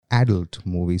adult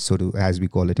movies, as we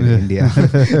call it in India.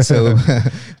 So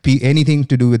anything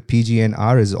to do with PG and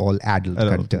R is all adult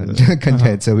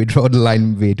content. So we draw the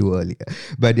line way too early.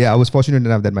 But yeah, I was fortunate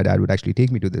enough that my dad would actually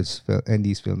take me to these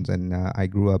films, and I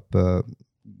grew up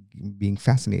being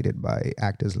fascinated by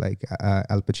actors like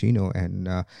Al Pacino, and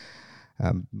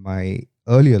my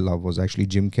earlier love was actually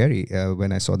Jim Carrey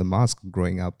when I saw The Mask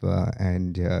growing up,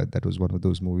 and that was one of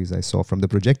those movies I saw from the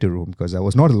projector room, because I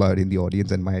was not allowed in the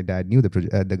audience, and my dad knew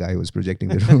the guy who was projecting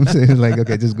the room. So he was like,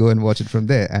 okay, just go and watch it from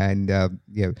there. And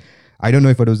I don't know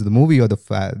if it was the movie or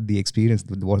the experience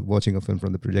with watching a film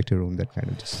from the projector room that kind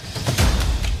of just...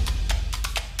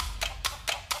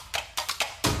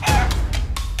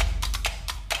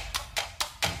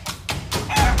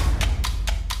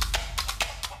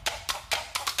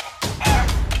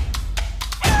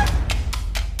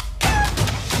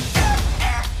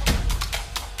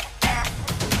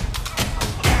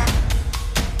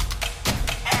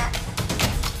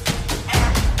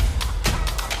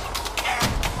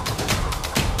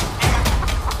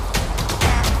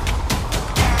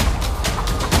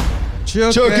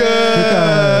 Chokers!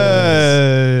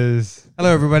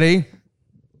 Hello, everybody.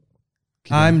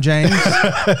 I'm James.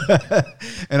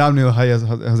 And I'm Neil. Hey,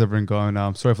 how's everyone going?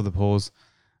 Sorry for the pause.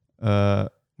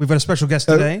 We've got a special guest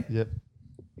today. Yep.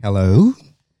 Hello.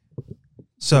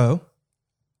 So,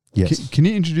 yes. Can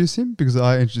you introduce him? Because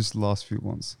I introduced the last few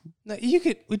ones. No, you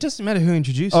could. It doesn't matter who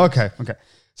introduces. Okay.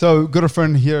 So, got a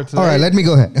friend here today. All right, let me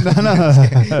go ahead. No.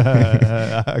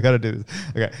 I got to do this.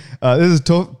 Okay. This is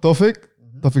Taufeeq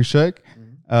Sheikh.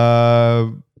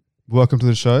 Welcome to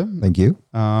the show. Thank you.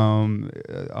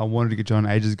 I wanted to get you on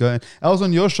ages ago. And I was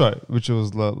on your show, which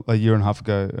was a year and a half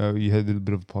ago. You had a little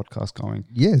bit of a podcast going.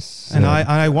 Yes. And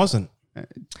I wasn't.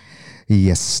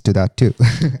 Yes, to that too.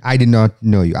 I did not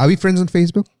know you. Are we friends on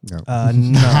Facebook? No.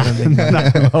 No, I don't think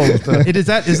so.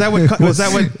 Is that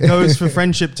what goes for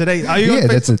friendship today? Are you on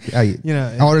Facebook? That's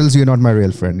it. Or else you're not my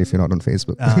real friend if you're not on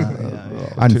Facebook.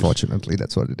 Yeah. Unfortunately,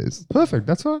 that's what it is. Perfect.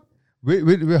 That's what.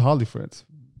 We're hardly friends.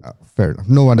 Fair enough.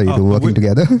 No wonder you two working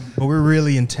together. But we're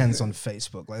really intense on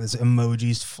Facebook. Like there's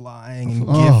emojis flying and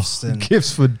gifts and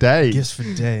gifts for days.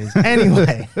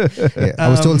 Anyway, I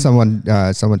was told someone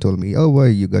told me, oh, well,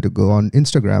 you got to go on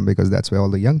Instagram because that's where all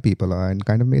the young people are, and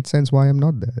kind of made sense why I'm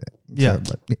not there. Yeah.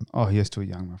 So, Oh, he is too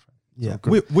young, my friend. Yeah,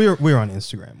 so we're on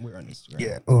Instagram. We're on Instagram.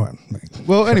 Yeah. All right.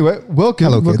 Well, anyway, welcome.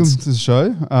 Hello, welcome kids. to the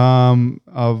show.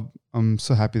 I'm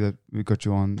so happy that we got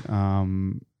you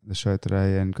on the show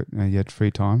today, and you had free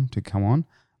time to come on.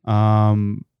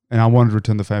 And I wanted to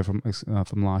return the favour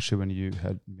from last year when you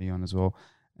had me on as well.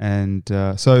 And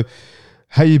so,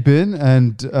 how you been?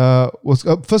 And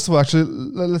first of all, actually,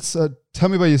 let's tell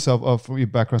me about yourself from your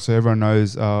background, so everyone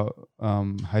knows how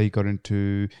you got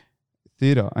into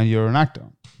theatre, and you're an actor.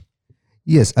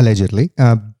 Yes, allegedly.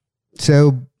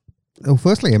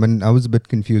 Firstly, I was a bit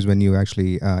confused when you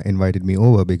actually invited me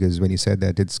over, because when you said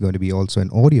that it's going to be also an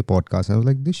audio podcast, I was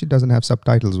like, this shit doesn't have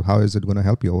subtitles. How is it going to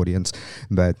help your audience?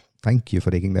 But thank you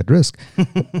for taking that risk.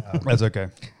 That's okay.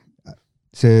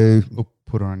 So We'll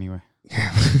put it on anyway.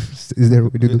 is there a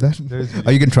way to do that?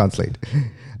 You can translate.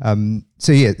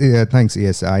 Thanks.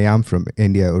 Yes, I am from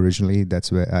India originally.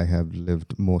 That's where I have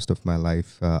lived most of my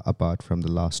life, apart from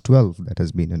the last 12 that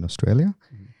has been in Australia.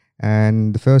 Mm-hmm.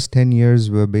 And the first 10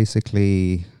 years were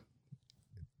basically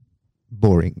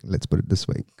boring, let's put it this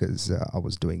way, because I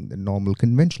was doing the normal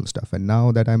conventional stuff. And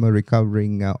now that I'm a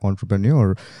recovering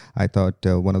entrepreneur, I thought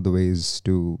one of the ways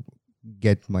to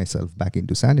get myself back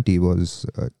into sanity was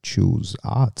choose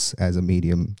arts as a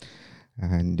medium.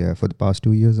 And for the past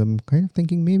 2 years, I'm kind of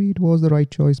thinking maybe it was the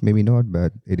right choice, maybe not,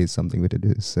 but it is something that it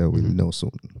is. So we'll know soon.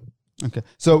 Okay.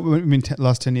 So,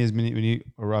 last 10 years when you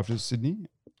arrived at Sydney?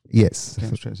 Yes.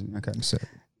 Okay. So,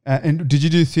 and did you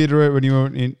do theatre when you were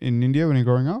in India when you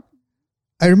were growing up?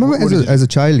 I remember as a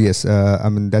child, yes.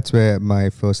 That's where my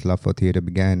first love for theatre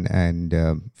began, and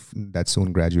that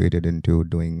soon graduated into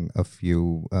doing a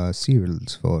few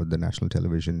serials for the national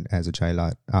television as a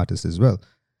child artist as well.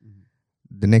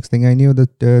 Mm-hmm. The next thing I knew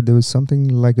that there was something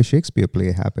like a Shakespeare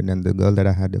play happened, and the girl that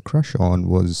I had a crush on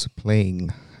was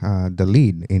playing the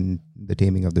lead in the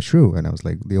Taming of the Shrew, and I was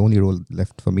like, the only role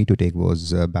left for me to take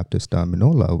was Baptista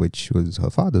Minola, which was her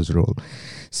father's role.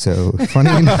 So funny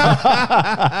enough,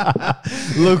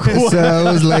 look. So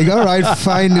I was like, all right,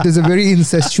 fine. It is a very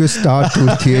incestuous start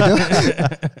to theatre,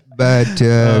 but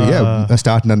a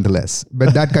start nonetheless.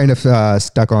 But that kind of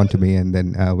stuck on to me, and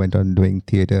then went on doing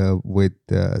theatre with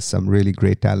some really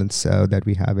great talents that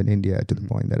we have in India, to the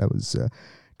point that I was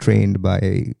trained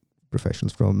by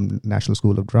professionals from National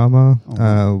School of Drama,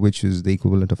 which is the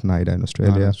equivalent of NIDA in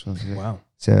Australia. Wow.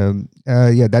 So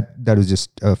that was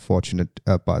just a fortunate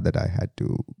part that I had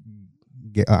to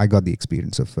get. I got the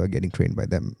experience of getting trained by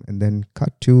them, and then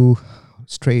cut to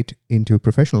straight into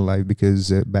professional life,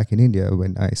 because back in India,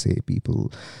 when I say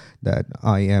people that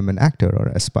I am an actor or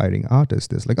aspiring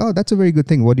artist, it's like, oh, that's a very good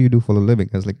thing. What do you do for a living?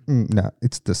 I was like, no,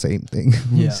 it's the same thing.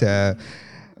 Yeah. So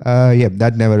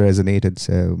that never resonated.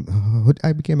 So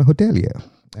I became a hotelier.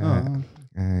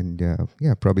 And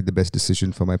probably the best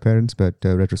decision for my parents, but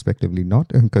retrospectively not,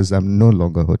 because I'm no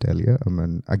longer a hotelier.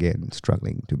 I'm again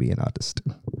struggling to be an artist.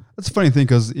 That's a funny thing,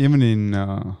 because even in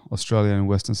Australia and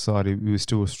Western society, we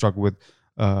still struggle with.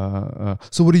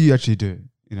 So what do you actually do?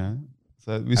 You know,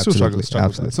 so we still struggle with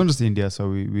that. It's not just India, so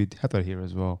we have that here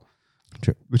as well.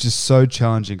 True. Which is so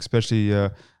challenging, especially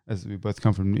as we both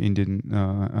come from Indian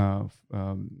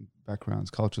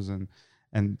backgrounds, cultures, and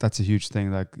that's a huge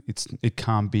thing. Like it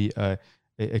can't be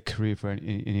a career for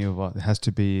any of us. It has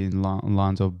to be in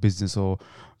lines of business or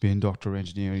being doctor,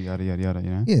 engineer, yada yada yada. You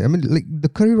know. Yeah, I mean, like the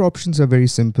career options are very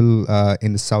simple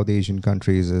in the South Asian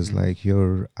countries. Is like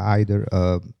you're either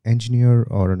a engineer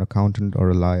or an accountant or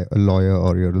a lawyer,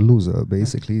 or you're a loser.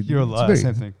 Basically, you're a liar.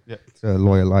 Same thing. Yeah, it's a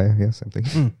lawyer, liar. Yeah, same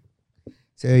thing.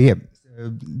 So yeah.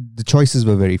 The choices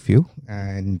were very few,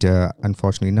 and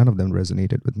unfortunately, none of them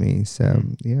resonated with me. So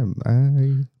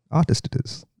artist it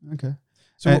is. Okay.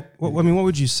 So, what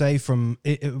would you say from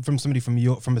somebody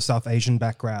from a South Asian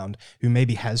background who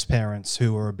maybe has parents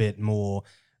who are a bit more,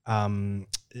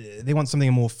 they want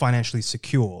something more financially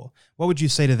secure? What would you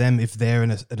say to them if they're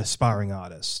an aspiring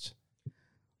artist?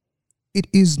 It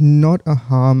is not a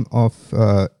harm of.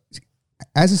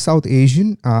 As a South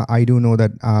Asian, I do know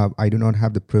that I do not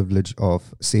have the privilege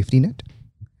of safety net.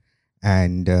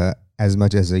 And as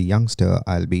much as a youngster,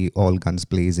 I'll be all guns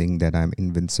blazing that I'm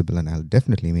invincible and I'll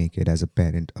definitely make it. As a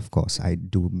parent, of course, I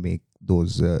do make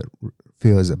those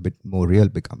fears a bit more real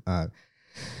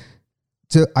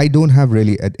So I don't have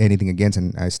really anything against,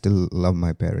 and I still love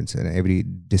my parents and every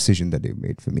decision that they've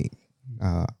made for me.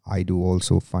 I do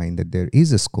also find that there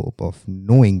is a scope of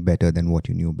knowing better than what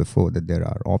you knew before, that there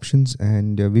are options.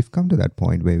 And we've come to that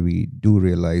point where we do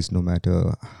realize no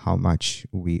matter how much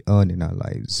we earn in our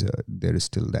lives, there is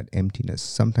still that emptiness.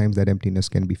 Sometimes that emptiness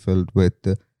can be filled with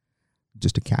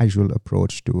just a casual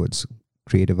approach towards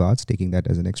creative arts, taking that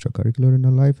as an extracurricular in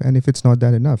our life. And if it's not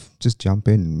that enough, just jump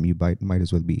in. You might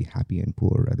as well be happy and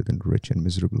poor rather than rich and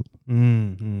miserable.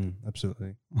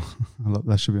 Absolutely.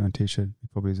 That should be on a t-shirt.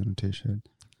 It probably isn't on a t-shirt.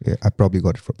 Yeah, I probably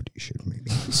got it from a t-shirt, maybe.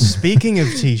 Speaking of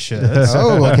t-shirts.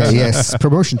 Oh, okay, yes.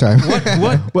 Promotion time.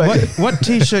 What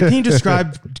t-shirt? Can you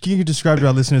describe to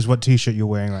our listeners what t-shirt you're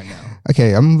wearing right now?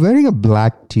 Okay, I'm wearing a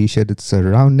black t-shirt. It's a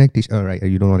round neck t-shirt. All right,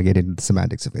 you don't want to get into the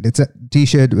semantics of it. It's a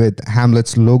t-shirt with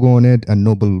Hamlet's logo on it, a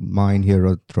noble mind,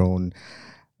 hero throne.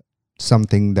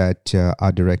 Something that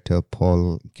our director,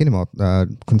 Paul Kinemot,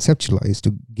 conceptualized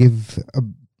to give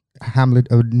Hamlet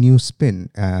a new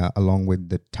spin, along with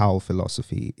the Tao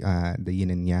philosophy, the yin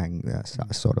and yang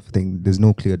sort of thing. There's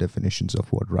no clear definitions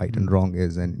of what right and wrong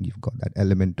is, and you've got that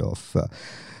element of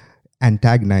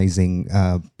antagonizing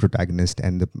protagonist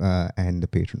and the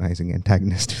patronizing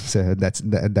antagonist. So that's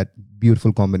that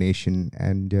beautiful combination.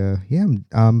 And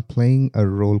I'm playing a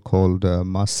role called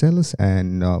Marcellus,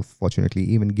 and fortunately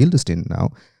even Guildenstern now,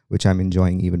 which I'm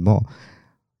enjoying even more.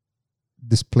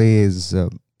 This play is a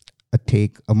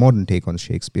modern take on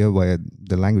Shakespeare, where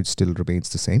the language still remains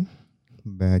the same,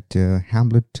 but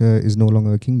Hamlet is no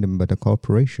longer a kingdom but a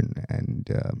corporation, and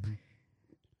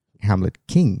Hamlet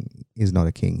King is not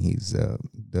a king. He's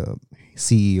the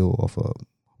CEO of a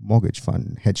mortgage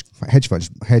fund,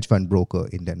 hedge fund broker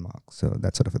in Denmark. So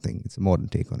that sort of a thing. It's a modern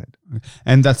take on it.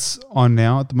 And that's on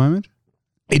now at the moment?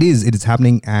 It is. It is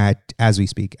happening as we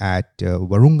speak at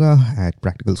Warunga at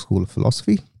Practical School of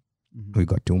Philosophy. Mm-hmm. We've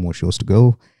got 2 more shows to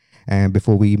go. And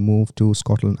before we move to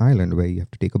Scotland Island, where you have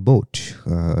to take a boat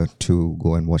to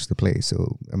go and watch the play.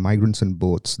 So migrants and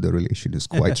boats, the relation is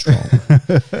quite strong.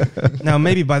 Now,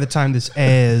 maybe by the time this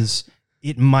airs,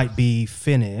 it might be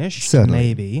finished. Certainly.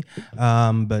 Maybe.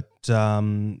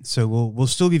 So we'll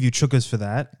still give you chukas for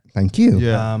that. Thank you.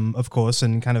 Yeah. Of course,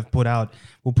 and kind of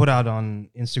we'll put out on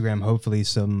Instagram, hopefully,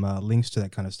 some links to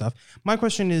that kind of stuff. My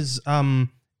question is,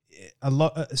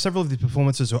 several of the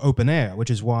performances were open air, which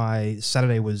is why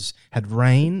Saturday had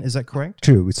rain. Is that correct?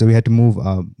 True. So we had to move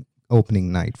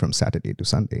opening night from Saturday to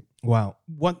Sunday. Wow.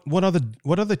 What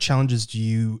other challenges do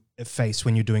you face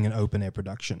when you're doing an open air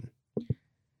production?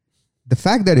 The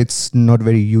fact that it's not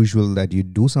very usual that you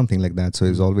do something like that, so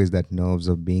there's always that nerves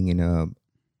of being in a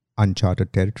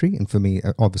uncharted territory. And for me,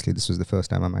 obviously, this was the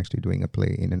first time I'm actually doing a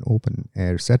play in an open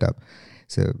air setup.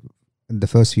 So the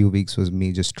first few weeks was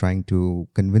me just trying to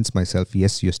convince myself,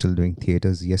 yes, you're still doing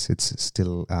theaters. Yes, it's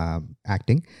still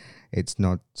acting. It's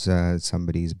not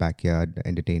somebody's backyard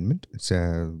entertainment.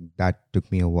 So that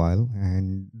took me a while.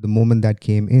 And the moment that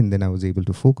came in, then I was able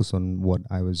to focus on what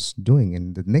I was doing.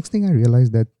 And the next thing I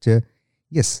realized that,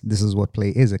 yes, this is what play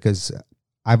is. Because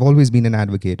I've always been an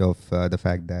advocate of the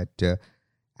fact that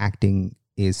acting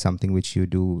is something which you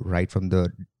do right from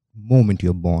the moment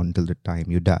you're born till the time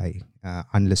you die,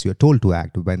 unless you're told to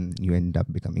act when you end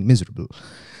up becoming miserable.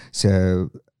 So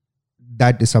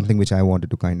that is something which I wanted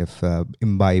to kind of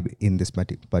imbibe in this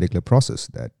particular process,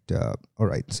 that, all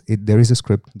right, there is a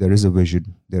script, there is a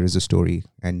vision, there is a story,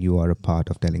 and you are a part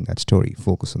of telling that story.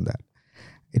 Focus on that.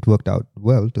 It worked out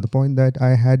well to the point that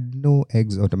I had no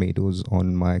eggs or tomatoes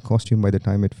on my costume by the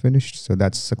time it finished. So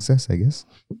that's success, I guess.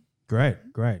 Great.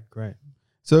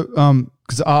 So,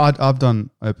 because I've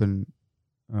done open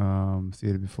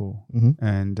theatre before,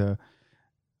 and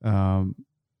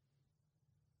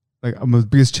like the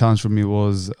biggest challenge for me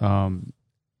was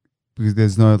because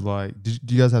there's no do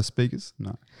you guys have speakers?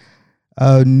 No.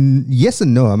 Yes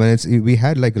and no. I mean, we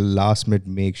had like a last minute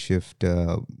makeshift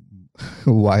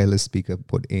wireless speaker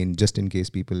put in just in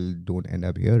case people don't end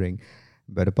up hearing.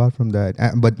 But apart from that,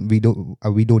 but we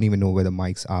don't even know where the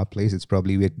mics are placed. It's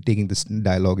probably we're taking this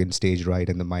dialogue in stage right,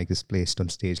 and the mic is placed on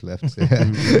stage left. So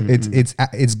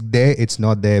it's there, it's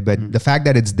not there. But the fact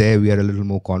that it's there, we are a little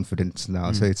more confident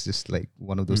now. So it's just like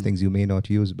one of those things you may not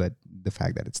use, but the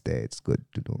fact that it's there, it's good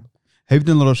to know. Have you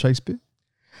done a lot of Shakespeare?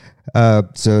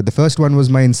 So the first one was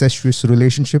my incestuous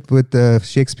relationship with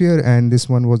Shakespeare, and this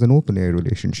one was an open air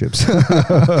relationship.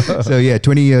 So yeah,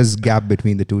 20 years gap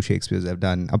between the two Shakespeares I've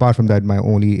done. Apart from that, my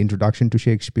only introduction to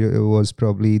Shakespeare was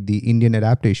probably the Indian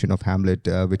adaptation of Hamlet,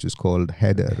 which is called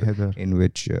Heather. In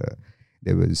which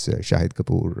there was Shahid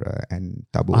Kapoor and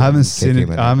Tabu. I haven't seen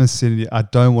it. I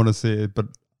don't want to see it, but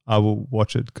I will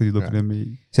watch it because you're looking at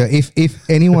me. So if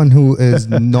anyone who is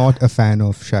not a fan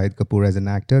of Shahid Kapoor as an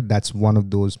actor, that's one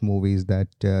of those movies that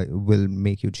will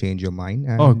make you change your mind.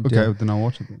 And, then I'll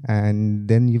watch it. And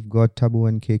then you've got Tabu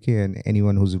and KK, and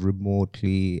anyone who's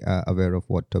remotely aware of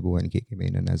what Tabu and KK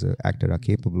Menon as an actor are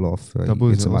capable of,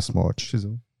 it's a must watch. She's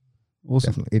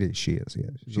awesome. Definitely, it is. She is. Yeah,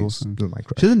 she's awesome. Still my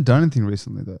crush. She hasn't done anything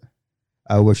recently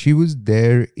though. Well, she was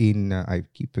there in I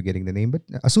keep forgetting the name, but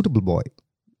A Suitable Boy.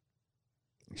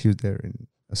 She was there in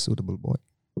A Suitable Boy.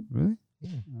 Really?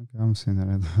 Yeah. Okay, I'm seeing that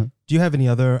either. Do you have any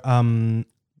other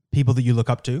people that you look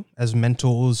up to as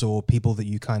mentors, or people that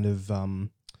you kind of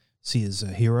see as a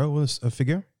hero or a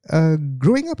figure?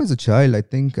 Growing up as a child, I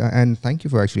think, and thank you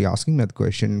for actually asking that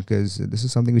question, because this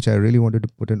is something which I really wanted to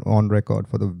put on record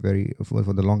for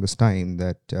the longest time,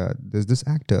 that there's this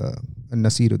actor,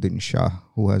 Naseeruddin Shah,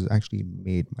 who has actually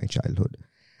made my childhood.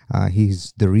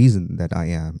 He's the reason that I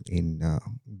am in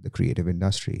the creative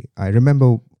industry. I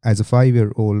remember as a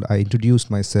 5-year-old, I introduced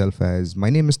myself as,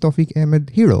 my name is Taufeeq Ahmed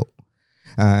Hero.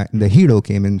 The hero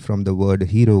came in from the word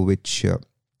hero, which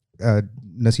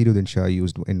Naseeruddin Shah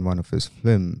used in one of his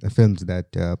films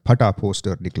that Phata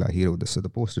poster nikla hero. So the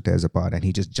poster tears apart and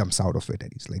he just jumps out of it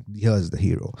and he's like, here's the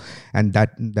hero. And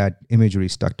that imagery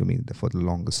stuck to me for the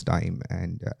longest time.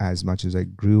 And as much as I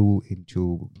grew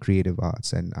into creative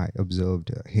arts and I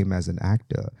observed him as an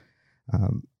actor,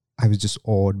 I was just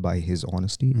awed by his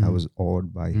honesty. I was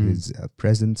awed by his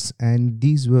presence. And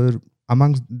these were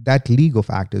amongst that league of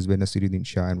actors where Naseeruddin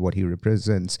Shah and what he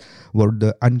represents were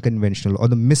the unconventional or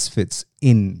the misfits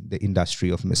in the industry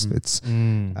of misfits.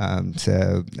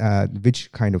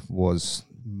 Which kind of was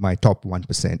my top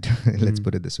 1%. Let's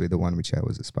put it this way, the one which I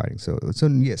was aspiring. So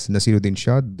yes, Naseeruddin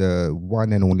Shah, the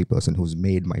one and only person who's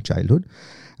made my childhood.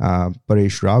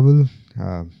 Paresh Rawal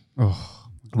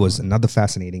was another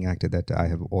fascinating actor that I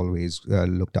have always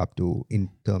looked up to in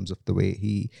terms of the way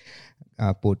he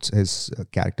puts his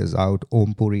characters out.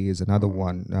 Om Puri is another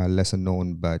one, lesser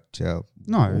known, but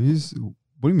he's.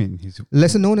 What do you mean? He's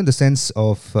lesser known in the sense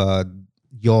of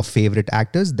your favorite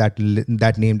actors. That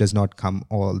name does not come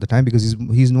all the time because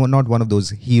he's not one of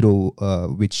those hero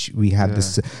which we have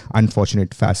this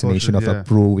unfortunate fascination of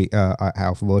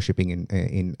of worshipping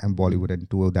in Bollywood, and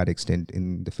to that extent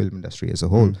in the film industry as a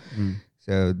whole.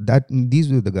 So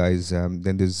these were the guys.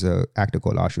 Then there's an actor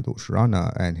called Ashutosh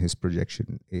Rana, and his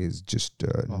projection is just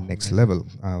next level.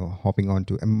 Hopping on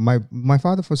to, and my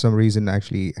father for some reason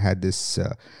actually had this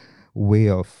way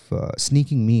of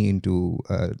sneaking me into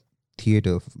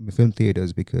film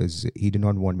theaters, because he did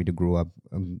not want me to grow up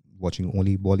watching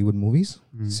only Bollywood movies.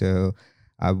 So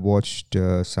I've watched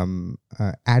some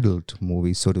adult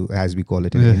movies, so to, as we call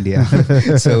it in India.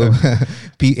 So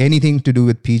anything to do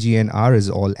with PG and R is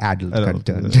all adult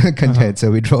content.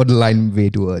 So we draw the line way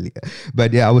too early.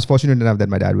 But yeah, I was fortunate enough that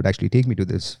my dad would actually take me to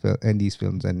these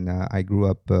films, and I grew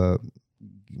up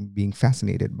being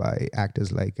fascinated by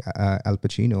actors like Al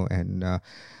Pacino, and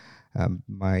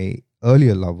my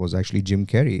earlier love was actually Jim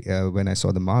Carrey when I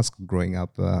saw The Mask growing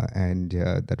up, and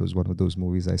that was one of those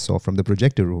movies I saw from the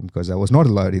projector room, because I was not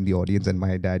allowed in the audience, and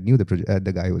my dad knew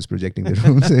the guy who was projecting the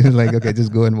room. So he was like, okay,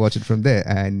 just go and watch it from there.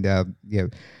 And yeah,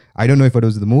 I don't know if it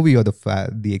was the movie or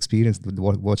the experience with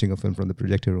watching a film from the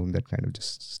projector room that kind of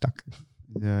just stuck.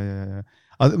 Yeah.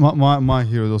 My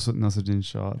hero is also Nasruddin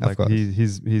Shah. Like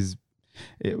he's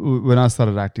when I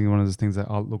started acting, one of those things that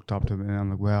I looked up to him, and I'm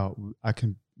like, wow, I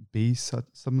can be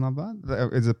something like that.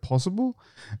 Is it possible?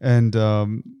 And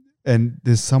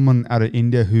there's someone out of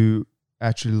India who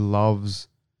actually loves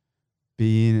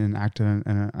being an actor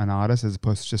and an artist as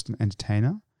opposed to just an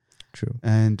entertainer. True.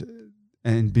 And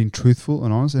being truthful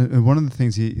and honest. And one of the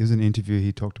things he was in an interview,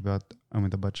 he talked about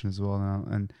Amitabh Bachchan as well,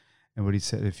 and what he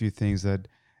said, a few things, that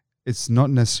it's not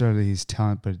necessarily his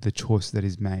talent, but the choice that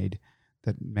he's made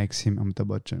that makes him Amitabh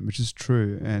Bachchan, which is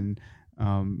true.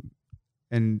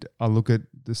 And I look at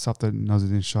the stuff that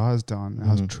Nasruddin Shah has done,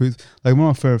 how truth. Like one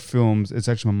of my favorite films, it's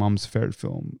actually my mum's favorite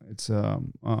film. It's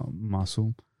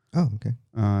Masoom. Oh, okay.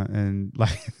 And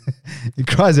like he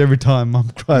cries every time. Mum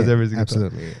cries every single time.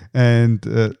 Absolutely.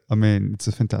 And I mean, it's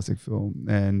a fantastic film.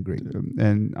 And great.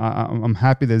 And I'm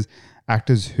happy there's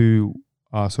actors who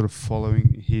are sort of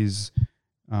following his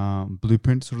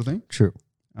blueprint, sort of thing. True.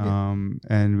 And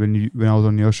when I was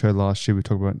on your show last year, we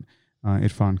talked about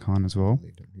Irfan Khan as well.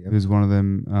 Yep. Who's one of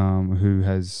them who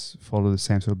has followed the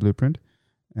same sort of blueprint.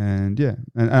 And yeah,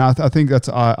 and I think that's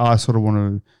I sort of want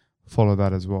to follow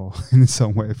that as well in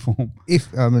some way or form.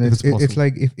 It's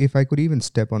like if I could even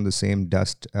step on the same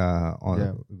dust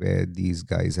where these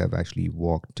guys have actually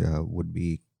walked, would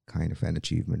be kind of an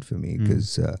achievement for me,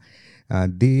 because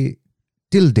they,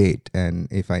 till date, and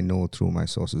if I know through my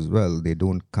sources well, they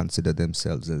don't consider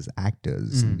themselves as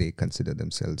actors. They consider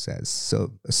themselves as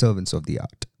servants of the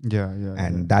art.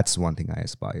 And that's one thing I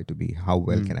aspire to be. How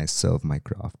well can I serve my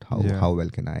craft? How well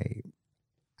can I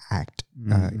act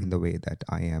in the way that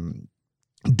I am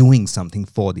doing something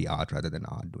for the art rather than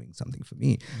art doing something for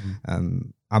me.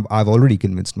 I've already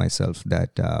convinced myself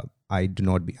that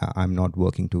I'm not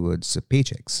working towards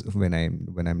paychecks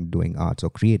when I'm doing arts or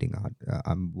creating art.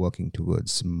 I'm working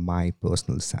towards my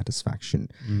personal satisfaction,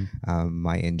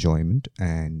 my enjoyment,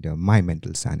 and my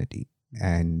mental sanity.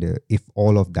 And if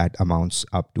all of that amounts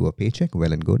up to a paycheck,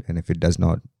 well and good. And if it does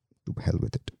not, to hell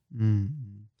with it.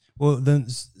 Well, then,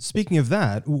 speaking of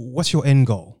that, what's your end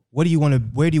goal? Where do you want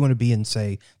to be in,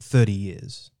 say, 30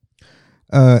 years?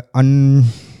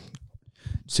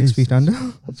 6 feet under.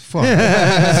 That's far.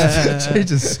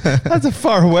 Jesus, that's a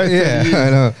far away. Yeah, I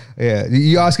know. Yeah,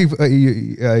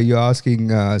 you're asking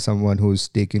someone who's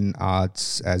taken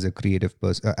arts as a creative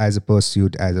as a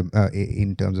pursuit,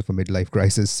 in terms of a midlife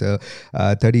crisis.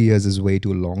 30 years is way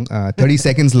too long. 30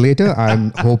 seconds later,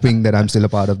 I'm hoping that I'm still a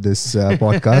part of this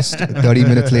podcast. 30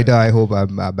 minutes later, I hope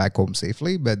I'm back home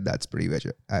safely. But that's pretty much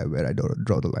where I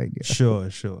draw the line. Yeah. Sure.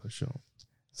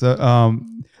 So,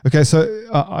 okay, so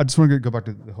I just want to go back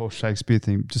to the whole Shakespeare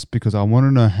thing, just because I want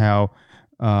to know how,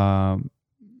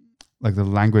 like the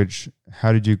language,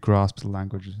 how did you grasp the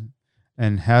language,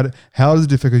 and how does it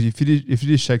differ? Because if you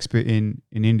did Shakespeare in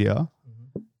India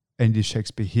and you did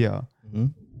Shakespeare here,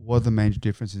 what are the major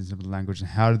differences in the language, and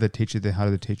how did they teach you there? How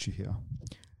did they teach you here?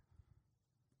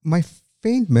 My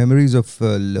faint memories of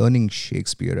learning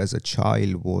Shakespeare as a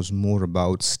child was more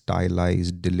about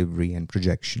stylized delivery and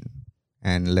projection,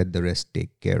 and let the rest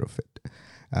take care of it.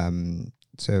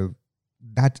 So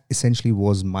that essentially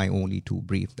was my only two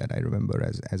brief that I remember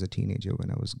as a teenager when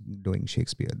I was doing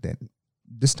Shakespeare. Then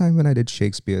this time when I did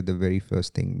Shakespeare, the very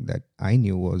first thing that I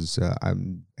knew was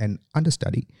I'm an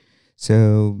understudy.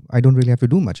 So I don't really have to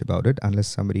do much about it unless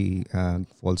somebody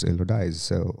falls ill or dies.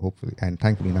 So hopefully, and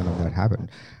thankfully none of that happened.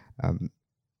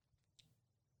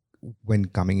 When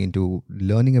coming into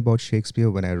learning about Shakespeare,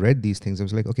 when I read these things, I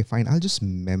was like, okay, fine, I'll just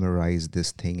memorize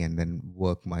this thing and then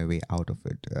work my way out of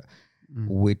it.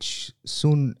 Which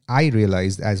soon I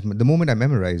realized, the moment I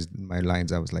memorized my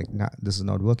lines, I was like, nah, this is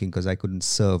not working, because I couldn't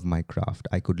serve my craft.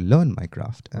 I could learn my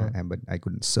craft, but I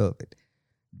couldn't serve it.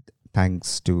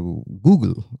 Thanks to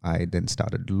Google, I then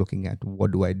started looking at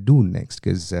what do I do next,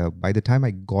 because by the time I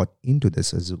got into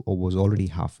this, I was already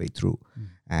halfway through.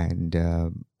 And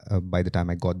by the time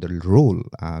I got the role,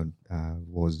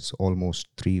 was almost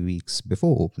 3 weeks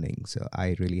before opening. So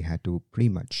I really had to pretty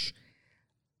much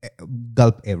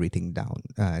gulp everything down.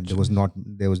 There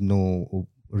was no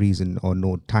reason or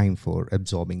no time for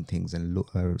absorbing things and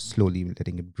slowly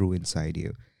letting it brew inside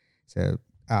you. So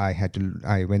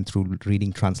I went through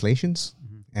reading translations.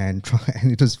 And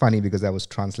it was funny because I was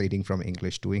translating from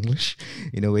English to English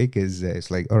in a way, because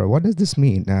it's like, all right, what does this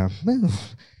mean?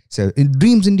 So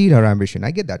dreams indeed are ambition.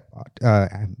 I get that part.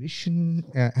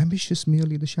 Ambitious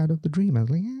merely the shadow of the dream. I was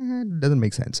like, yeah, it doesn't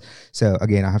make sense. So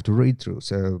again, I have to read through.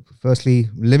 So firstly,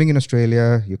 living in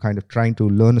Australia, you're kind of trying to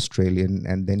learn Australian,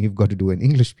 and then you've got to do an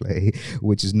English play,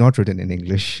 which is not written in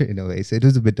English in a way. So it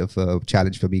was a bit of a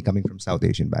challenge for me coming from South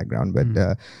Asian background,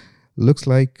 but looks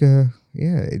like,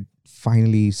 it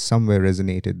finally somewhere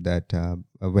resonated that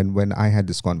when I had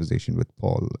this conversation with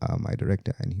Paul, my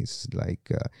director, and he's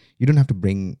like, you don't have to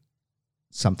bring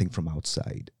something from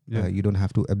outside. You don't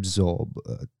have to absorb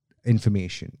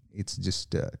information. It's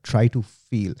just try to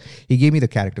feel. He gave me the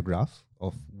character graph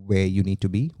of where you need to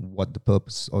be, what the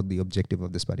purpose or the objective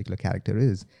of this particular character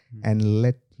is, and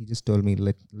he just told me,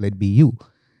 let be you.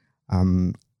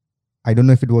 I don't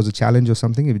know if it was a challenge or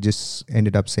something. It just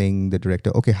ended up saying, the director,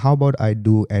 okay, how about I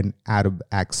do an Arab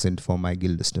accent for my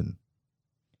Gildeston?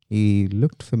 He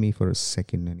looked for me for a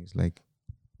second and he's like,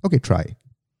 okay, try.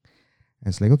 And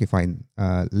it's like, okay, fine.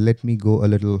 Let me go a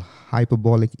little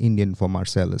hyperbolic Indian for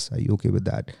Marcellus. Are you okay with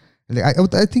that? And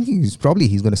I think he's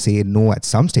going to say no at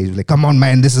some stage. Like, come on,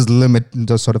 man, this is the limit,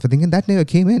 sort of a thing. And that never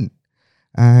came in.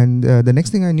 And the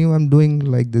next thing I knew, I'm doing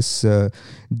like this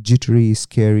jittery,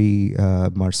 scary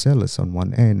Marcellus on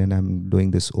one end, and I'm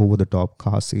doing this over-the-top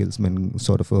car salesman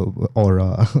sort of a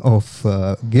aura of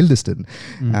Gildeston.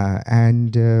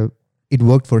 And it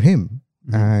worked for him.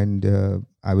 And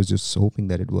I was just hoping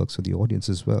that it works for the audience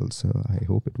as well. So I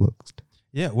hope it works.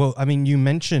 Yeah, well, I mean, you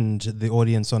mentioned the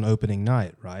audience on opening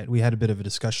night, right? We had a bit of a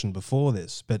discussion before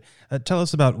this, but tell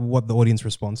us about what the audience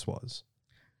response was.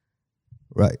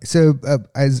 Right. So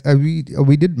as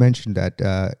we did mention that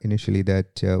initially,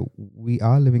 that we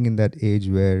are living in that age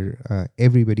where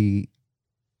everybody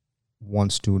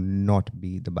wants to not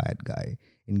be the bad guy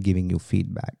in giving you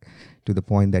feedback, to the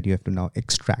point that you have to now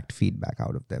extract feedback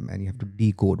out of them and you have to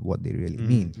decode what they really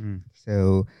mean.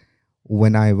 So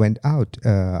when I went out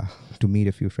to meet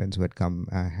a few friends who had come,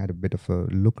 I had a bit of a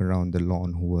look around the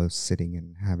lawn who were sitting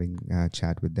and having a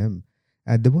chat with them.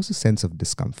 There was a sense of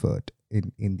discomfort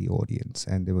in the audience,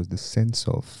 and there was this sense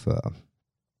of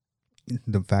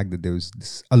the fact that there was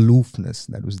this aloofness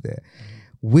that was there,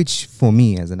 which for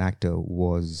me as an actor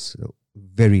was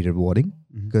very rewarding,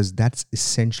 because that's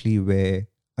essentially where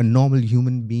a normal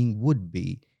human being would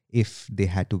be if they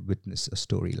had to witness a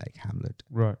story like Hamlet.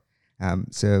 Right.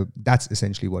 So that's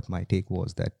essentially what my take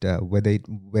was, that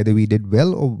whether we did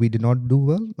well or we did not do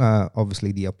well,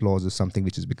 obviously the applause is something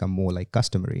which has become more like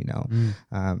customary now.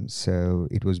 So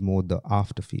it was more the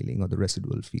after feeling or the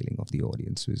residual feeling of the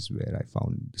audience was where I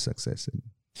found the success in.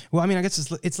 Well, I mean, I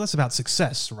guess it's less about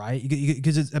success, right?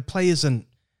 Because a play isn't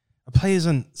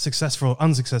successful or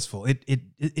unsuccessful.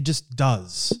 It just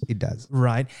does. It does.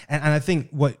 Right. And I think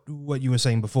what you were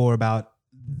saying before about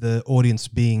the audience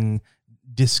being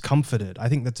discomforted, I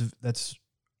think that's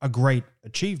a great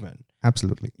achievement.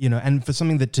 Absolutely. You know, and for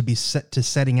something that to be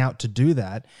setting out to do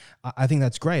that, I think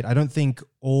that's great. I don't think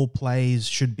all plays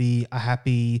should be a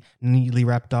happy, neatly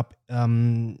wrapped up,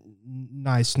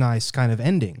 nice kind of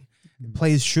ending.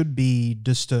 Plays should be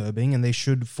disturbing, and they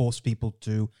should force people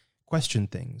to question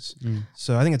things.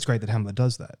 So I think it's great that Hamlet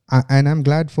does that. And I'm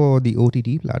glad for the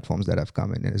OTT platforms that have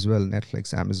come in as well,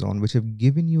 Netflix, Amazon, which have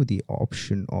given you the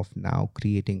option of now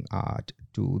creating art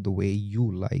to the way you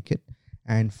like it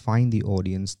and find the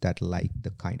audience that like the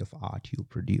kind of art you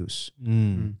produce.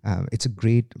 It's a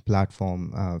great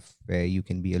platform where you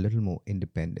can be a little more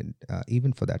independent,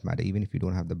 even for that matter, even if you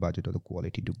don't have the budget or the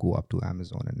quality to go up to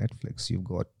Amazon and Netflix.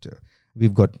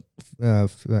 We've got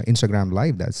Instagram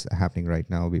Live that's happening right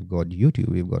now. We've got YouTube.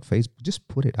 We've got Facebook. Just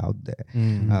put it out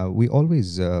there. We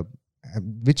always,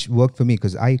 which worked for me,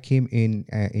 because I came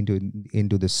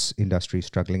into this industry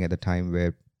struggling at a time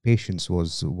where patience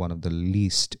was one of the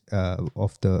least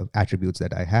of the attributes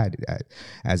that I had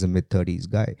as a mid-30s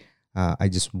guy. I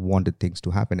just wanted things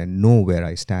to happen and know where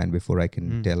I stand before I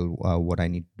can tell what I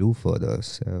need to do further.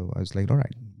 So I was like, all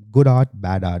right, good art,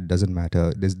 bad art, doesn't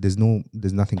matter. There's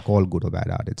nothing called good or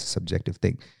bad art. It's a subjective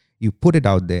thing. You put it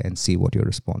out there and see what your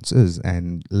response is,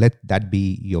 and let that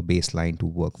be your baseline to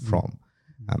work from.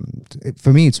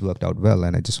 For me, it's worked out well,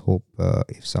 and I just hope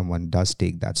if someone does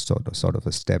take that sort of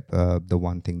a step, the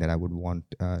one thing that I would want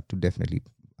to definitely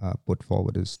put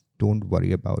forward is, don't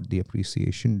worry about the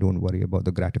appreciation, don't worry about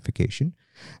the gratification,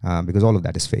 because all of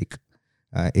that is fake.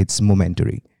 It's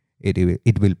momentary.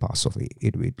 it will pass away.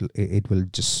 It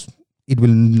will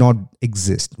not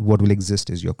exist. What will exist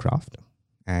is your craft.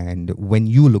 And when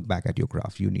you look back at your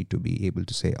craft, you need to be able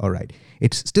to say, all right,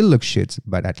 it still looks shit,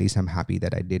 but at least I'm happy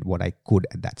that I did what I could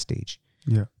at that stage.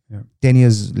 Yeah. 10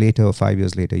 years later or 5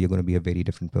 years later, you're going to be a very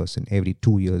different person. Every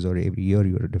 2 years or every year,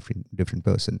 you're a different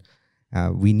person.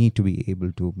 We need to be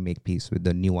able to make peace with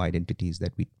the new identities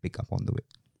that we pick up on the way.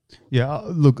 Yeah,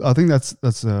 look, I think that's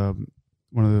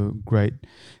one of the great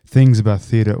things about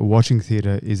theatre, watching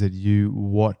theatre, is that you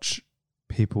watch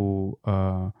people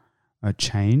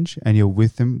change, and you're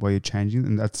with them while you're changing,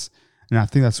 and I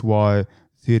think that's why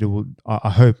theatre will. I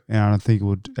hope, and I don't think it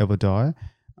will ever die.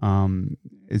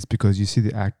 It's because you see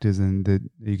the actors and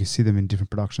you can see them in different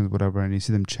productions, whatever, and you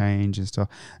see them change and stuff,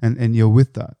 and you're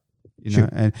with that, you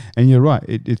know. And you're right.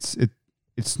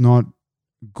 It's not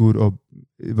good, or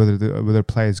whether a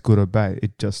play is good or bad.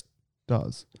 It just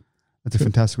does. That's a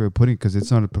fantastic way of putting it, because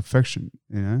it's not a perfection,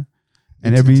 you know.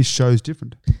 And every show is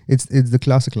different. It's the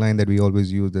classic line that we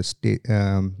always use: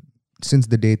 since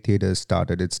the day theatre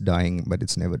started, it's dying, but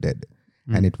it's never dead.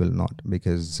 And it will not,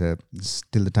 because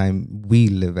till the time we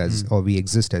live as or we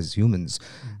exist as humans,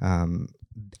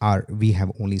 we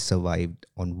have only survived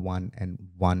on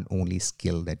one only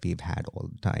skill that we've had all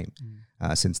the time,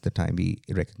 since the time we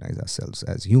recognize ourselves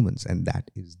as humans, and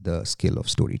that is the skill of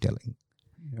storytelling.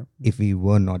 Yep. If we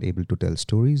were not able to tell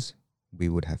stories, we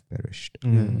would have perished.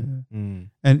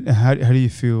 And how do you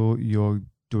feel you're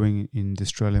doing in the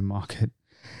Australian market?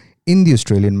 In the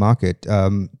Australian market,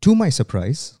 to my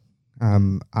surprise,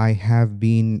 I have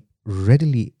been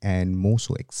readily and more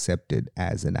so accepted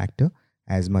as an actor,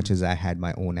 as much as I had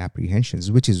my own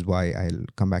apprehensions, which is why I'll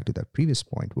come back to that previous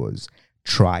point, was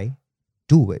try,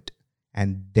 do it,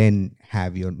 and then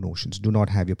have your notions. Do not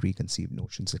have your preconceived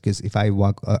notions. Because if I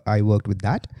worked with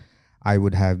that, I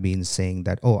would have been saying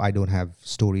that, I don't have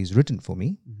stories written for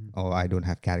me, or I don't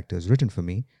have characters written for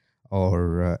me,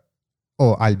 or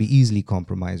I'll be easily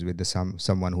compromised with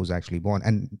someone who's actually born.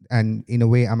 And in a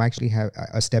way, I'm actually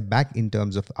a step back in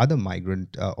terms of other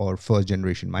migrant or first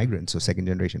generation migrants or second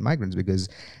generation migrants, because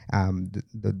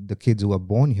the kids who are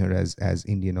born here as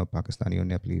Indian or Pakistani or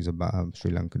Nepalese or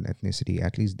Sri Lankan ethnicity,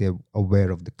 at least they're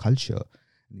aware of the culture.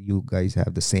 You guys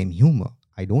have the same humor.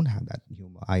 I don't have that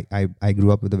humor. I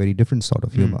grew up with a very different sort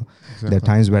of humor. Exactly. There are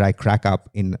times where I crack up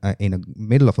in a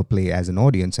middle of a play as an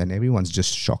audience, and everyone's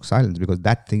just shocked silence, because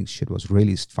that shit was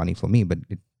really funny for me, but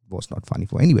it was not funny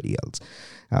for anybody else.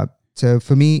 So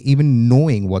for me, even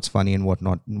knowing what's funny and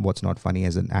what's not funny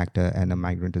as an actor and a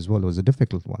migrant as well was a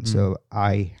difficult one. So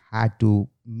I had to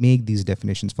make these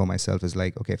definitions for myself as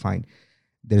like, okay, fine.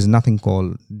 There's nothing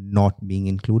called not being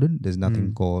included. There's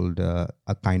nothing called a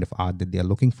kind of art that they're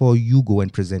looking for. You go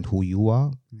and present who you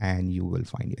are, and you will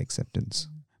find your acceptance.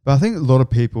 But I think a lot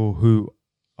of people who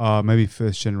are maybe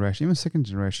first generation, even second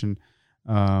generation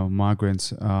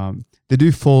migrants, they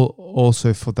do fall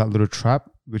also for that little trap,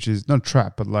 which is not a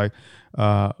trap, but like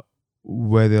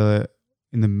where they're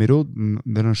in the middle,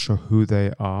 they're not sure who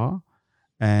they are.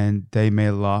 And they may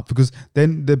laugh because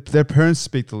then their parents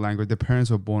speak the language. Their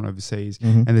parents were born overseas,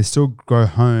 and they still go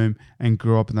home and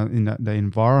grow up in the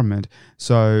environment.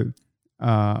 So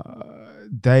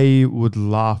they would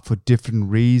laugh for different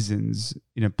reasons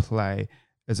in a play,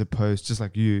 as opposed, just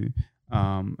like you,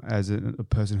 as a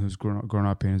person who's grown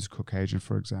up in as Caucasian,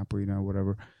 for example,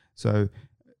 whatever. So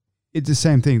it's the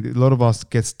same thing. A lot of us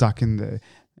get stuck in there,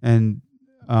 and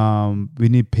we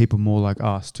need people more like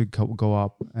us to go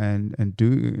up and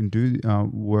do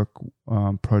work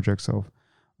projects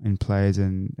in plays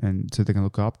and so they can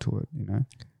look up to it.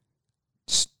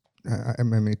 I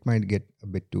mean, it might get a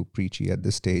bit too preachy at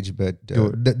this stage, but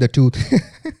the two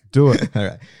do it. All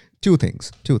right. Two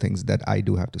things that I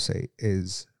do have to say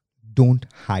is, don't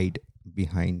hide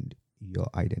behind your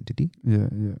identity. Yeah.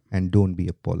 And don't be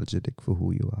apologetic for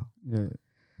who you are. Yeah.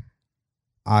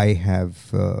 I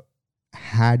have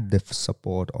had the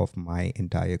support of my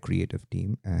entire creative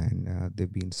team, and there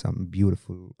have been some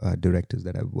beautiful directors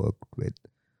that I've worked with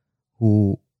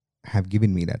who have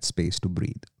given me that space to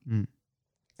breathe.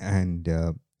 And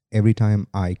every time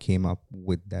I came up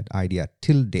with that idea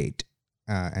till date,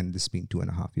 and this has been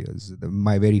 2.5 years,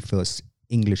 my very first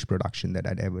English production that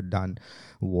I'd ever done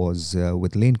was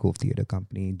with Cove Theatre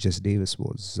Company. Jess Davis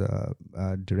was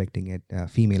directing it,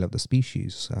 Female of the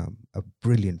Species, a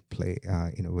brilliant play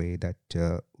in a way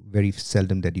that very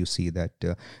seldom that you see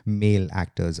that male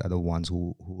actors are the ones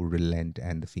who relent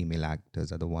and the female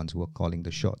actors are the ones who are calling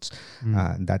the shots.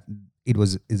 That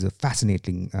is a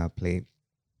fascinating play.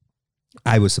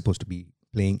 I was supposed to be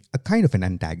playing a kind of an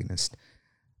antagonist.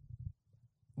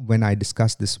 When I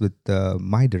discussed this with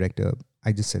my director,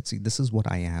 I just said, see, this is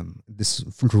what I am. This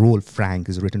role, Frank,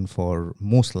 is written for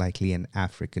most likely an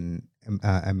African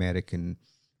American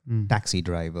taxi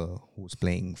driver who's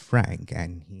playing Frank,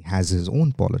 and he has his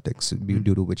own politics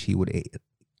due to which he would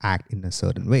act in a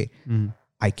certain way.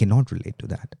 I cannot relate to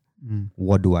that.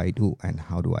 What do I do, and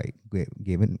how do I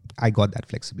give in? I got that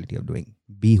flexibility of doing,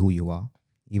 be who you are,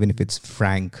 even if it's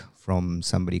Frank from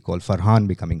somebody called Farhan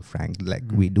becoming Frank, like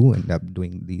we do end up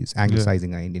doing these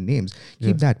anglicizing our Indian names.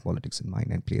 Keep that politics in mind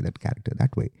and play that character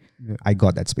that way. I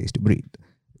got that space to breathe.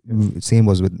 Same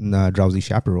was with Drowsy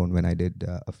Chaperone when I did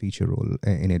a feature role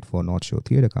in it for North Shore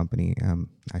Theatre Company.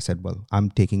 I said, well, I'm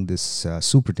taking this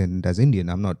superintendent as Indian.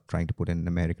 I'm not trying to put in an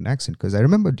American accent, because I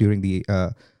remember during the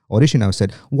audition, I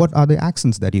said, what are the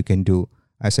accents that you can do?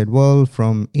 I said, well,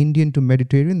 from Indian to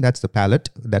Mediterranean, that's the palette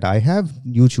that I have.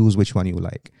 You choose which one you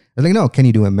like. I was like, no, can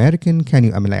you do American? Can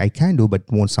you? I mean, like, I can do, but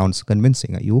won't sound so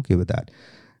convincing. Are you okay with that?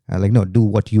 Like, no, do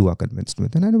what you are convinced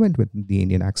with. And I went with the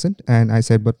Indian accent. And I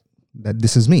said, but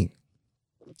this is me.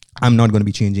 I'm not going to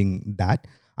be changing that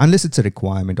unless it's a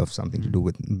requirement of something to do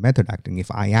with method acting. If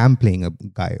I am playing a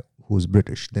guy who's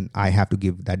British, then I have to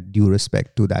give that due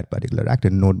respect to that particular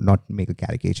actor, not make a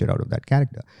caricature out of that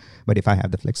character. But if I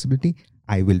have the flexibility,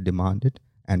 I will demand it,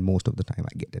 and most of the time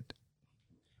I get it.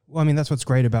 Well, I mean, that's what's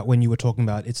great about when you were talking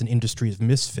about it's an industry of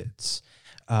misfits.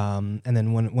 And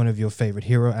then one of your favorite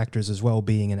hero actors as well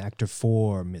being an actor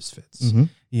for misfits,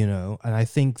 you know, and I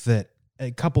think that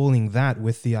coupling that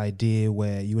with the idea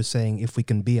where you were saying if we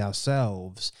can be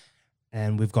ourselves,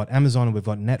 and we've got Amazon, we've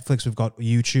got Netflix, we've got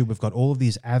YouTube, we've got all of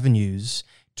these avenues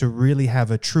to really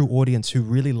have a true audience who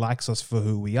really likes us for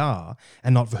who we are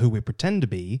and not for who we pretend to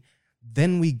be,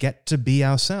 then we get to be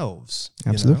ourselves.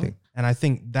 Absolutely. You know? And I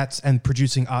think and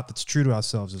producing art that's true to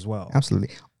ourselves as well.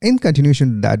 Absolutely. In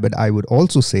continuation to that, but I would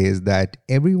also say is that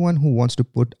everyone who wants to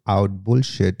put out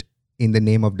bullshit in the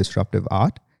name of disruptive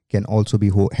art can also be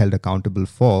held accountable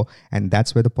for, and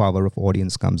that's where the power of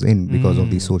audience comes in because of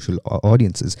these social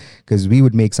audiences. Because we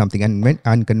would make something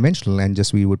unconventional and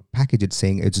just we would package it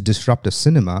saying it's disruptive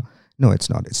cinema. No, it's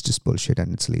not. It's just bullshit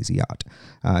and it's lazy art.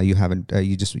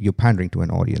 You're pandering to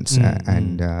an audience,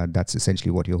 and that's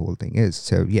essentially what your whole thing is.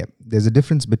 So yeah, there's a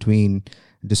difference between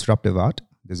disruptive art.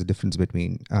 There's a difference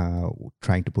between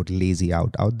trying to put lazy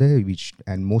out there,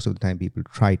 and most of the time people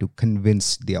try to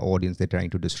convince their audience they're trying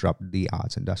to disrupt the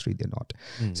arts industry. They're not.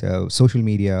 So social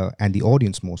media and the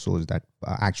audience more so is that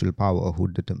actual power who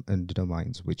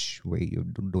determines which way you're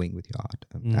doing with your art.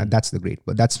 And that's the great.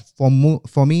 But that's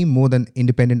for me more than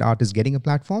independent artists getting a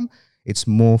platform. It's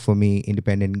more for me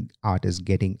independent artists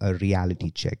getting a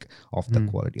reality check of the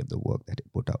quality of the work that they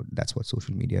put out. That's what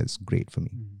social media is great for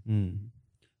me.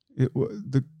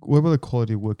 What about the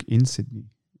quality of work in Sydney?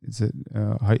 Is it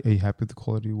are you happy with the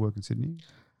quality of work in Sydney?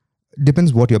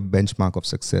 Depends what your benchmark of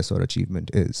success or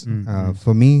achievement is.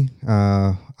 For me,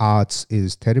 arts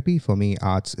is therapy. For me,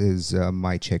 arts is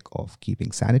my check of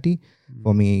keeping sanity.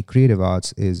 For me, creative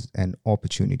arts is an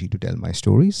opportunity to tell my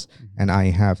stories, and I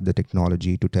have the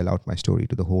technology to tell out my story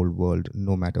to the whole world,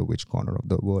 no matter which corner of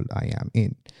the world I am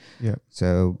in. Yeah.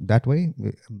 So that way,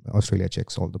 Australia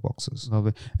checks all the boxes.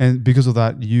 Lovely. And because of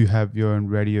that, you have your own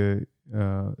radio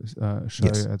show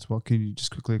as well. Can you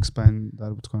just quickly explain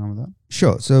that, what's going on with that?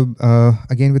 Sure. So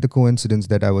again, with the coincidence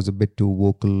that I was a bit too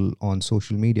vocal on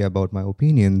social media about my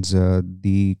opinions,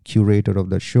 the curator of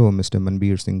the show, Mr.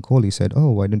 Manbir Singh Kohli, said, "Oh,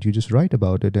 why don't you just write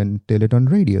about it and tell it on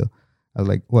radio?" I was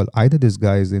like, well, either this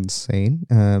guy is insane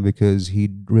because he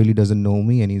really doesn't know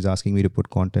me and he's asking me to put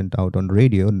content out on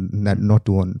radio, not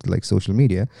to on like social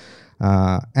media.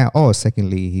 Or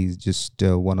secondly, he's just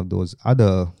one of those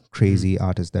other crazy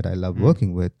artists that I love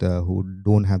working with who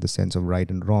don't have the sense of right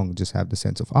and wrong, just have the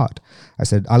sense of art. I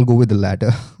said, I'll go with the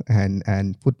latter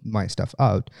and put my stuff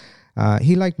out.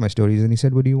 He liked my stories and he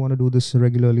said, well, do you want to do this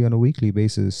regularly on a weekly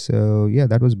basis? So yeah,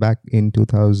 that was back in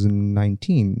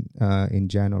 2019 in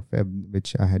Jan or Feb,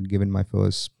 which I had given my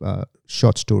first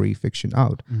short story fiction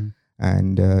out.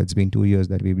 And it's been 2 years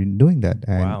that we've been doing that.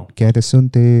 And Kehte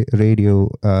Sunte radio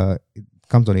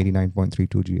comes on 89.32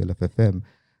 GLF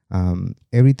FM.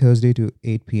 Every Thursday to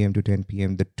 8 p.m. to 10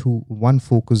 p.m. One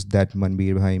focus that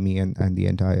Manbir behind me and the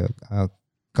entire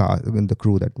the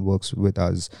crew that works with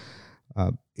us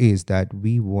is that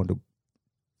we want to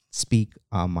speak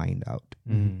our mind out.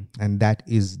 And that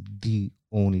is the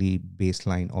only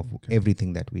baseline of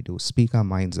everything that we do. Speak our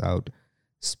minds out,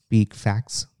 speak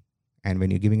facts. And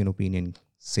when you're giving an opinion,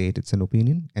 say it's an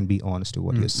opinion and be honest to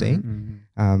what you're saying.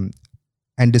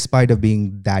 And despite of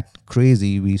being that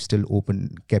crazy, we still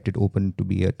kept it open to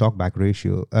be a talkback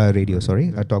radio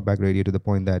to the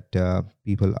point that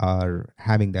people are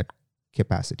having that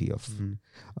capacity of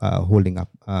holding up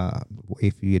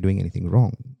if we are doing anything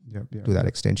wrong. To that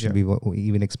extension, we've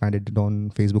even expanded it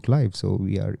on Facebook Live, so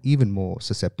we are even more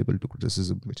susceptible to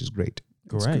criticism, which is great.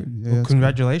 Great. Well,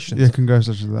 congratulations. Yeah,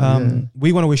 congratulations.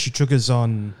 We want to wish you chukas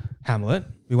on Hamlet.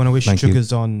 We want to wish you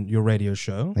chukas on your radio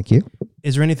show. Thank you.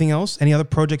 Is there anything else? Any other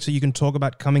projects that you can talk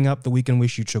about coming up that we can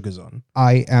wish you chukas on?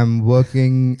 I am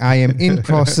in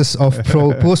process of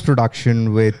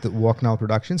post-production with Walk Now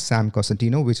Productions, Sam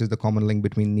Cosentino, which is the common link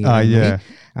between Neil and me.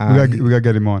 We got to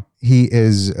get him on. He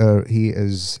is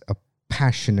a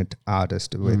passionate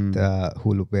artist with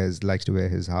who likes to wear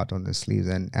his heart on his sleeves,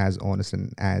 and as honest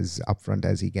and as upfront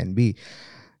as he can be.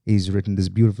 He's written this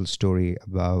beautiful story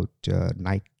about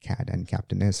Night Cat and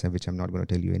Captainess, which I'm not going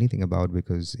to tell you anything about,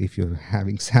 because if you're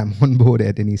having Sam on board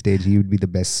at any stage, he would be the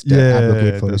best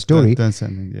advocate for the story.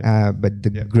 But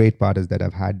the great part is that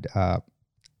I've had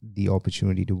the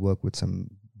opportunity to work with some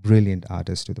brilliant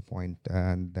artists, to the point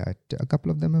that a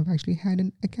couple of them have actually had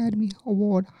an Academy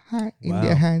Award in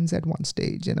their hands at one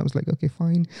stage, and I was like, okay,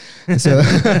 fine. So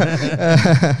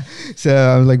so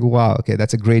I was like, wow, okay,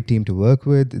 that's a great team to work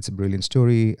with. It's a brilliant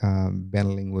story.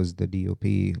 Benneling was the DOP.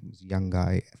 He was a young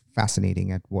guy,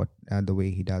 fascinating at what the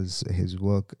way he does his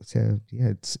work. So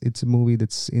yeah, it's a movie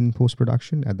that's in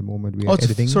post-production at the moment. We are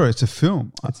editing. It's a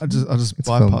film. I just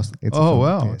bypassed it. Oh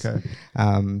wow, yes. Okay.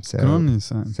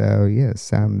 So yeah,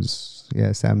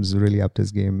 Sam's really upped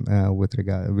his game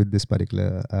with this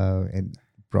particular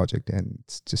project, and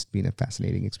it's just been a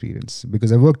fascinating experience,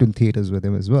 because I worked in theaters with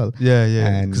him as well.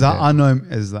 Because I know him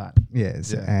as that.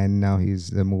 And now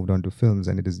he's moved on to films,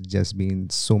 and it has just been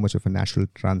so much of a natural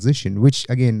transition, which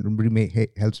again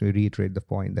helps me reiterate the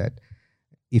point that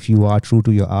if you are true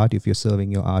to your art, if you're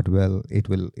serving your art well, it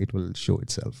will show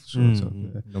itself.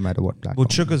 No matter what platform. Well,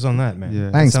 chukas on that,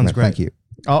 man. Thanks, sounds man. great. Thank you.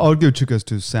 I'll give chukas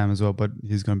to Sam as well, but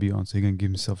he's going to be on, so he can give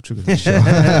himself chukas.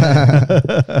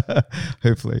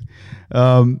 Hopefully.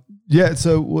 So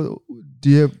do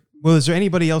you have... Well, is there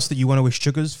anybody else that you want to wish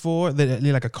chukas for,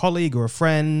 like a colleague or a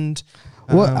friend?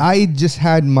 Well, I just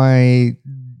had my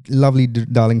lovely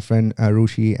darling friend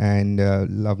Rushi and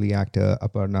lovely actor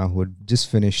Aparna, who had just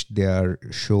finished their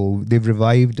show. They've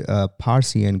revived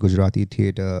Parsi and Gujarati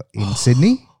theatre in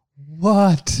Sydney.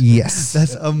 What? Yes.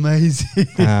 That's amazing.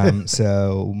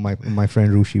 So my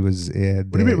friend Rushi was there.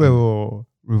 What do you mean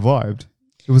revived?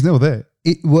 It was never there.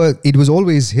 It was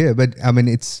always here, but I mean,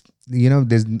 it's,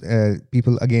 there's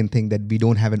people again think that we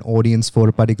don't have an audience for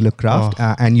a particular craft,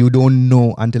 and you don't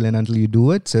know until you do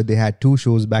it. So they had 2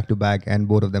 shows back to back, and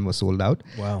both of them were sold out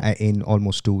in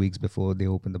almost 2 weeks before they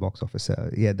opened the box office.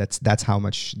 That's how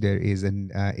much there is,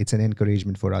 and it's an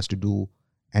encouragement for us to do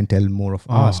and tell more of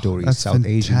our stories, South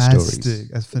Asian stories.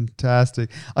 That's fantastic.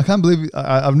 I can't believe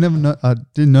I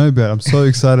didn't know about it. I'm so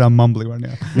excited. I'm mumbling right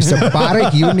now. Mr.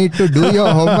 Parekh, you need to do your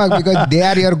homework, because they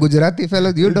are your Gujarati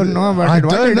fellows. You don't know about it.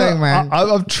 What are you doing, man?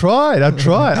 I've tried.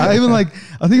 I even I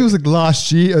think it was like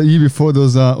last year, a year before, there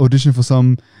was an audition for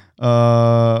some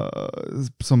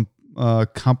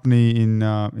company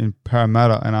in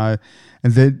Parramatta,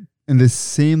 and they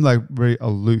seem like very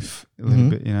aloof a little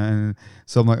bit, and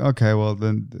so I'm like, okay, well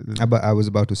then. I was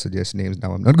about to suggest names.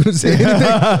 Now I'm not going to say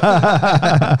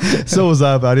anything. So was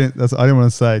I, but I didn't want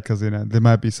to say, because there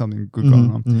might be something good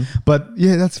going on. But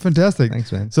yeah, that's fantastic.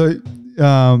 Thanks, man. So, do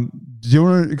you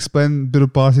want to explain a bit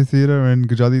of Parsi theatre and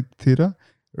Gujarati theatre?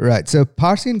 Right. So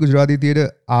Parsi and Gujarati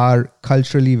theatre are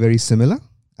culturally very similar.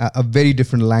 A very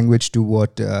different language to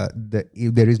what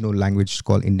there is no language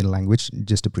called Indian language,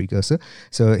 just a precursor.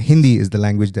 So Hindi is the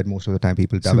language that most of the time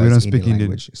people dub as Indian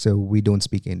language. So we don't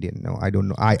speak Indian. No, I don't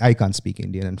know. I can't speak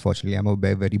Indian, unfortunately. I'm a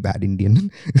very bad Indian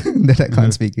that I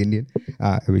can't speak Indian.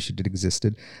 I wish it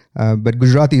existed. But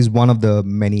Gujarati is one of the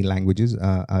many languages,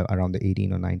 around the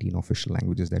 18 or 19 official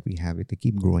languages that we have. They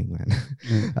keep growing, man.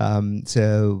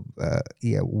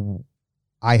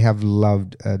 I have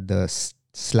loved the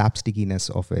slapstickiness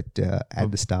of it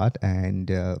at the start, and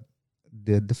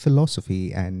the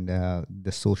philosophy and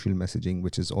the social messaging,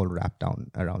 which is all wrapped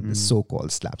down around the so-called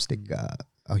slapstick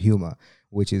humor,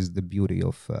 which is the beauty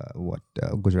of what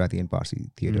Gujarati and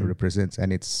Parsi theatre represents,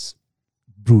 and it's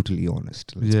brutally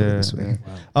honest. Let's put it this way.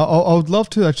 I would love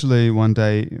to actually one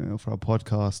day, for a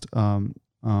podcast,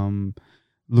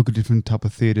 look at different type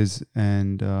of theatres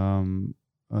and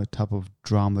a type of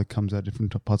drama that comes out of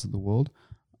different parts of the world.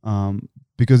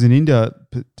 Because in India,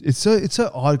 it's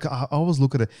so odd. I always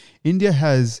look at it. India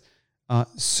has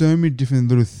so many different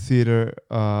little theatre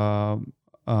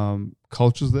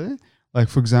cultures there. Like,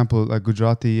 for example, like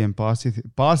Gujarati and Parsi.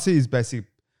 Parsi is basically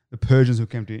the Persians who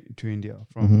came to India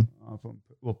from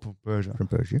Persia. From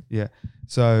Persia. Yeah.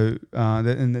 So and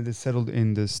then they settled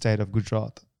in the state of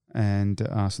Gujarat, and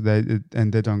so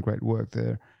they've done great work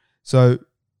there. So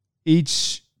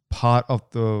each part of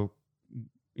the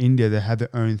India, they have their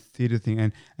own theatre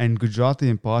thing, and Gujarati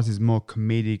in parts is more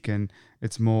comedic, and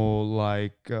it's more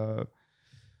like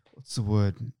what's the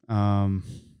word?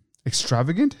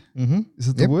 Extravagant. Is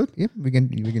it the word? Yep, we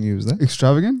can use that.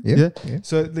 Extravagant. Yep. Yeah.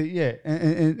 So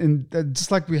and just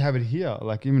like we have it here,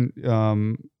 like even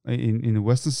in the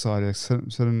Western side, like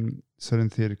certain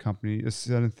theatre companies,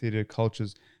 certain theatre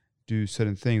cultures do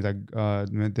certain things, like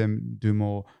them do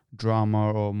more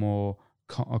drama or more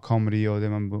comedy, or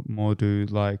them more do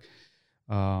like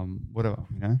whatever,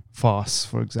 farce,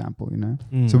 for example,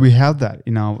 So we have that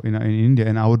in India,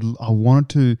 and I wanted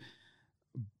to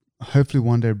hopefully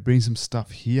one day bring some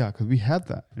stuff here, because we have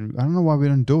that, and I don't know why we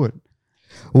don't do it.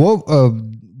 Well,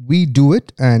 we do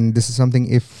it, and this is something,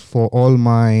 if for all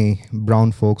my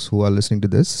brown folks who are listening to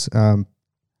this,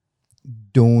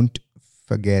 don't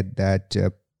forget that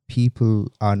people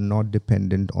are not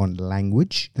dependent on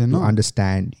language to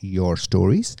understand your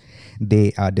stories.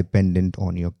 They are dependent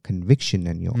on your conviction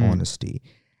and your honesty.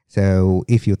 So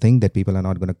if you think that people are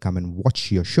not going to come and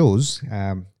watch your shows,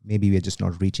 maybe we're just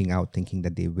not reaching out thinking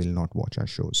that they will not watch our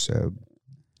shows. So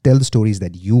tell the stories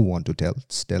that you want to tell.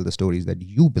 Tell the stories that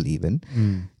you believe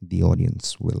in. The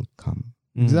audience will come.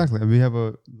 Exactly. And we have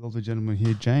a lovely gentleman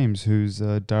here, James, who's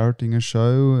directing a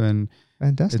show, and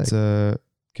fantastic. It's a...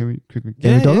 Can we quickly?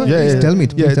 Can we talk about it? Tell me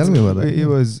about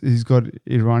that. He's got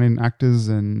Iranian actors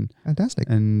and fantastic.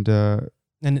 And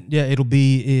it'll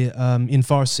be in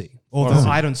Farsi. Although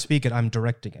I don't speak it, I'm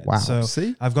directing it. Wow. So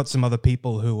See? I've got some other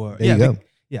people who are... There you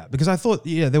go. Because I thought,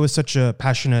 there was such a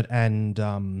passionate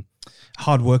and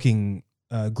hardworking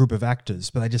group of actors,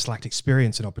 but they just lacked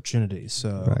experience and opportunities.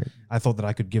 So I thought that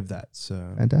I could give that.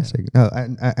 So fantastic. No,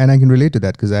 and I can relate to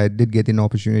that, because I did get an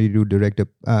opportunity to direct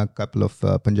a couple of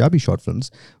Punjabi short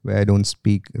films where I don't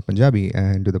speak Punjabi,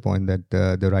 and to the point that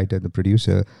the writer, the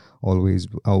producer, always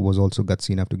was also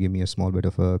gutsy enough to give me a small bit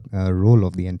of a role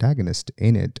of the antagonist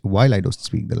in it, while I don't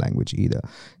speak the language either.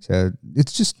 So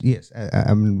it's just,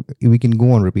 I mean, we can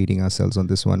go on repeating ourselves on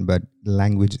this one, but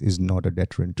language is not a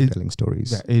deterrent to telling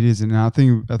stories. Yeah, it is. And I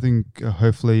think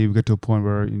hopefully we get to a point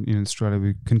where in Australia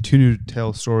we continue to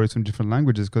tell stories in different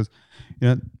languages, because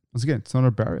once again, it's not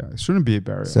a barrier. It shouldn't be a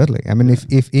barrier. Certainly. I mean,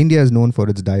 if India is known for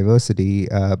its diversity,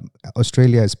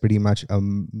 Australia is pretty much a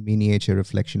miniature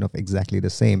reflection of exactly the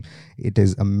same. It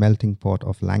is a melting pot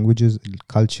of languages,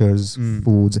 cultures,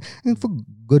 foods. And for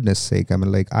goodness sake, I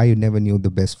mean, like, I never knew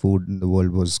the best food in the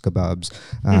world was kebabs.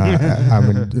 I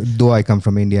mean, though I come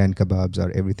from India and kebabs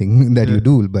are everything that you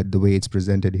do, but the way it's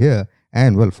presented here,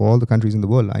 and well, for all the countries in the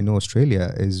world, I know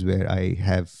Australia is where I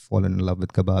have fallen in love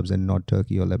with kebabs, and not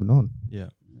Turkey or Lebanon. Yeah.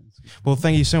 Well,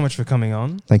 thank you so much for coming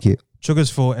on. Thank you. Sugars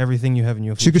for everything you have in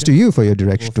your future. Sugars to you for your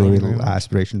directorial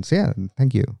aspirations. Yeah,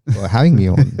 thank you for having me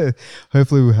on.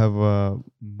 Hopefully we'll have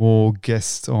more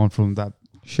guests on from that.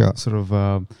 Sure. Sort of.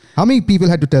 How many people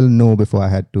had to tell no before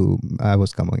I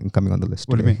was coming on the list?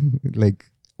 What do you mean? Like,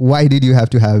 why did you have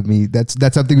to have me? That's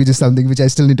something which I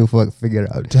still need to figure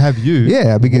out. To have you?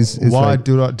 Yeah, because why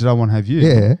did I want to have you?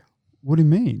 Yeah. What do you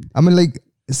mean? I mean, like,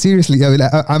 seriously, I mean,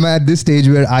 I'm at this stage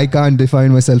where I can't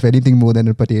define myself anything more than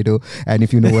a potato. And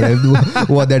if you know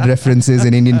what that reference is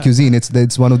in Indian cuisine,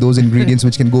 it's one of those ingredients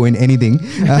which can go in anything.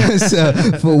 So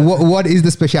what is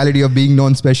the speciality of being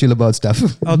non-special about stuff?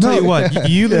 I'll tell you what,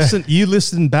 you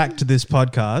listen back to this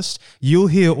podcast, you'll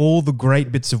hear all the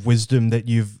great bits of wisdom that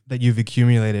you've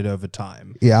accumulated over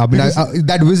time. Yeah, I mean,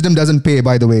 that wisdom doesn't pay,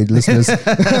 by the way, listeners.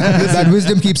 That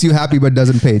wisdom keeps you happy but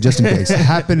doesn't pay, just in case.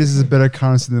 Happiness is a better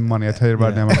currency than money, I tell you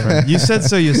right now, my friend. You said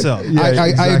so yourself.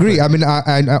 I agree. I mean,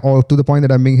 or to the point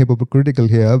that I'm being hypocritical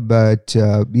here, but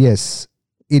yes,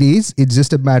 it is. It's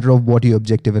just a matter of what your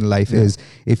objective in life is.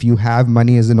 If you have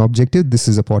money as an objective, this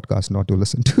is a podcast not to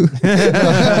listen to.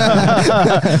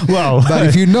 Wow. But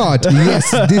if you're not, yes,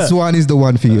 this one is the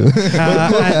one for you.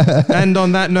 And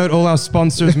on that note, all our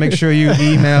sponsors, make sure you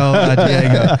email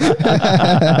Diego.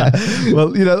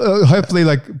 Well, hopefully,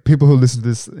 like, people who listen to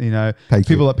this,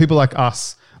 people like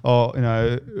us, or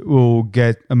will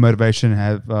get a motivation and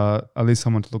have at least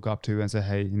someone to look up to and say,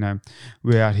 hey,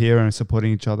 we're out here and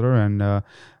supporting each other, and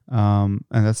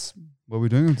that's what we're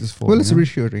doing this for. Well, it's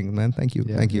reassuring, man. Thank you.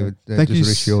 Yeah, Thank you. Thank It you.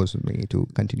 just reassures me to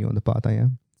continue on the path I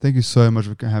am. Thank you so much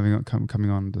for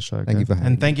coming on the show. Thank you for having me.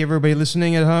 And thank you everybody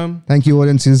listening at home. Thank you,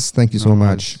 audiences. Thank you so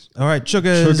much. All right,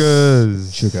 Sugars.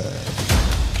 Sugars. Sugar.